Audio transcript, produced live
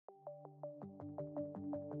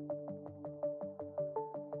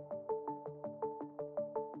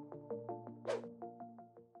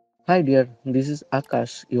Hi dear, this is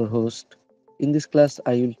Akash, your host. In this class,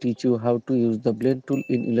 I will teach you how to use the blend tool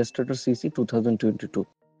in Illustrator CC 2022.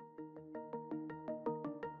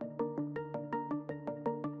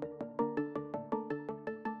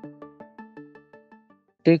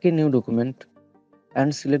 Take a new document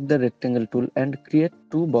and select the rectangle tool and create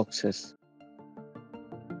two boxes.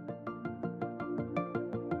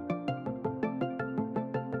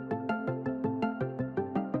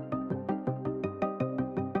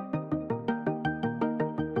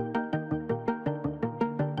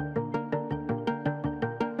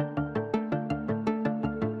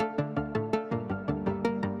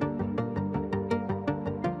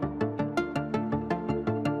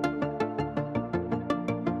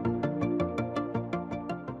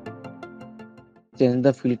 Change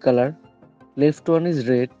the fill color. Left one is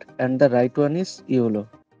red and the right one is yellow.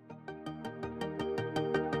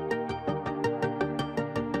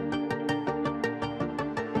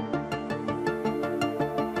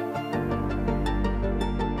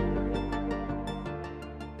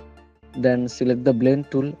 Then select the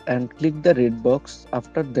blend tool and click the red box.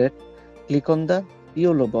 After that, click on the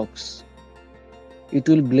yellow box. It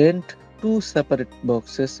will blend two separate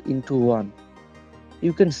boxes into one.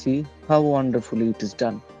 You can see how wonderfully it is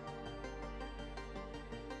done.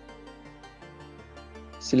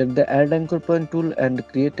 Select the Add Anchor Point tool and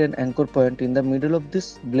create an anchor point in the middle of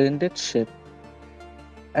this blended shape.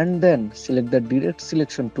 And then select the Direct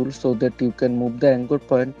Selection tool so that you can move the anchor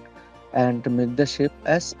point and make the shape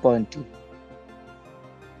as pointy.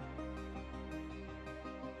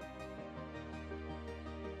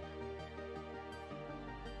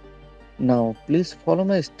 Now please follow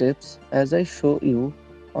my steps as I show you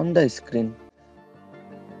on the screen.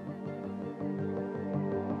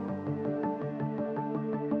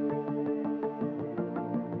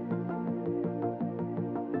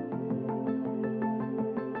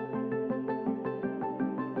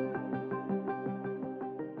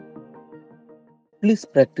 Please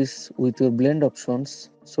practice with your blend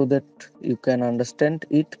options so that you can understand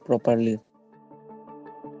it properly.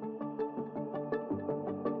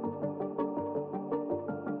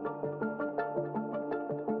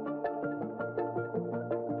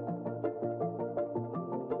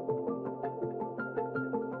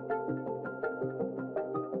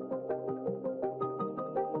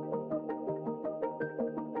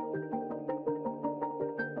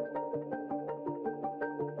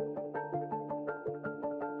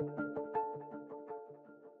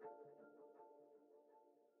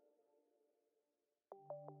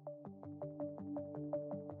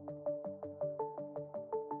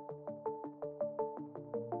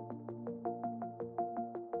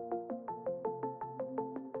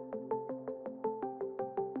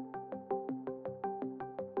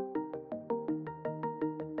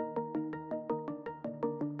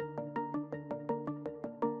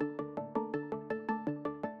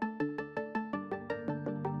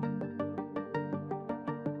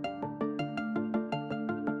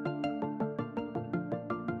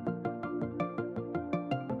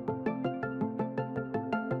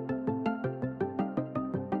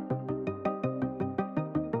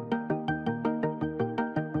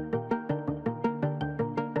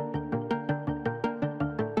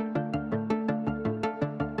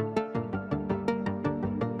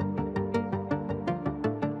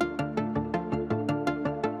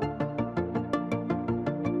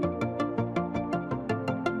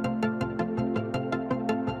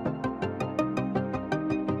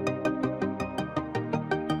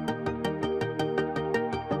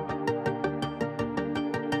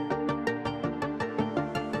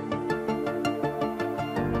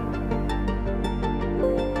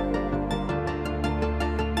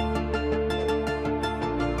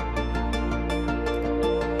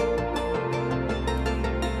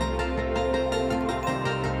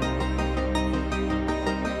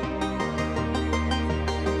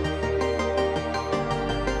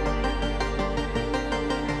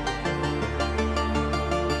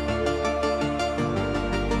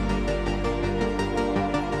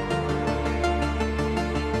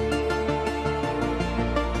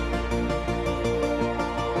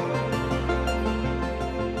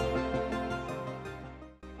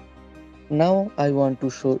 Now I want to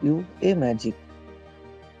show you a magic.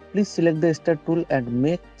 Please select the star tool and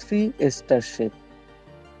make 3 star shape.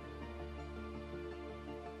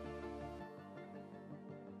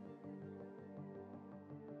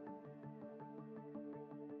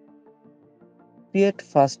 Create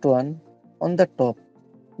first one on the top,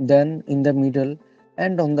 then in the middle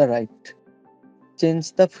and on the right.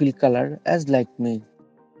 Change the fill color as like me.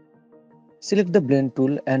 Select the blend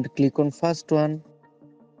tool and click on first one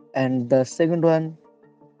and the second one.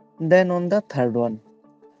 Then on the third one.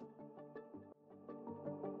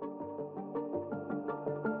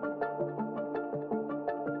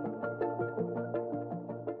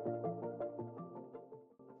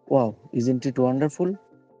 Wow, isn't it wonderful?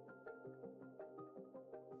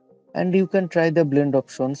 And you can try the blend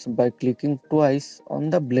options by clicking twice on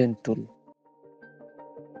the blend tool.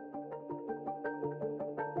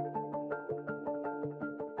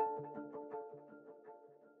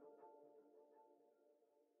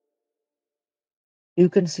 You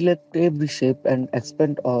can select every shape and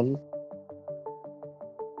expand all,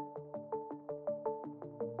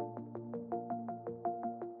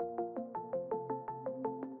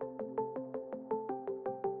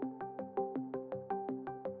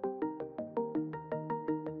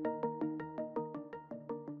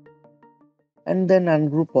 and then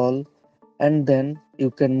ungroup all, and then you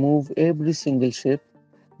can move every single shape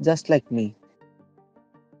just like me.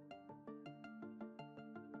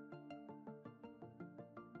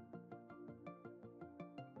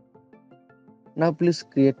 Now please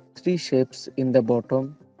create 3 shapes in the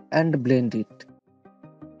bottom and blend it.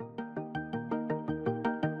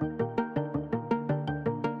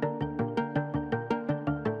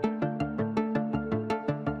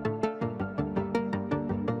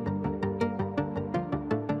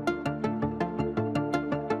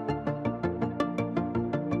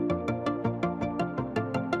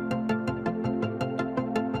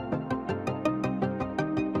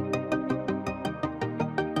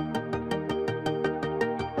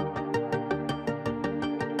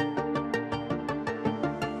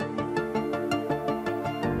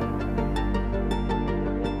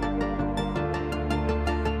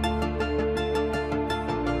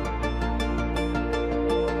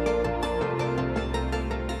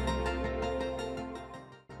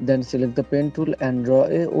 Then select the pen tool and draw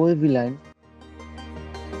a wavy line.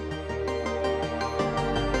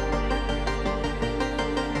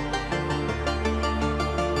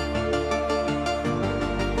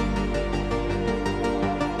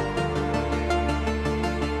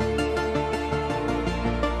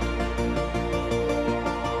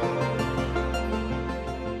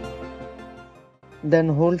 Then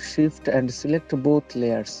hold shift and select both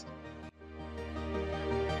layers.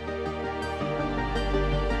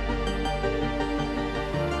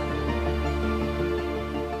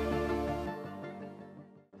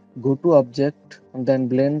 Go to object, then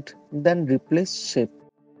blend, then replace shape.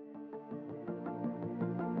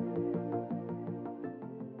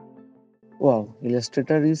 Wow,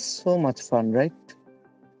 Illustrator is so much fun, right?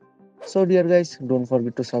 So dear guys, don't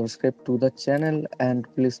forget to subscribe to the channel and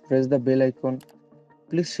please press the bell icon.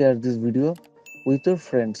 Please share this video with your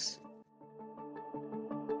friends.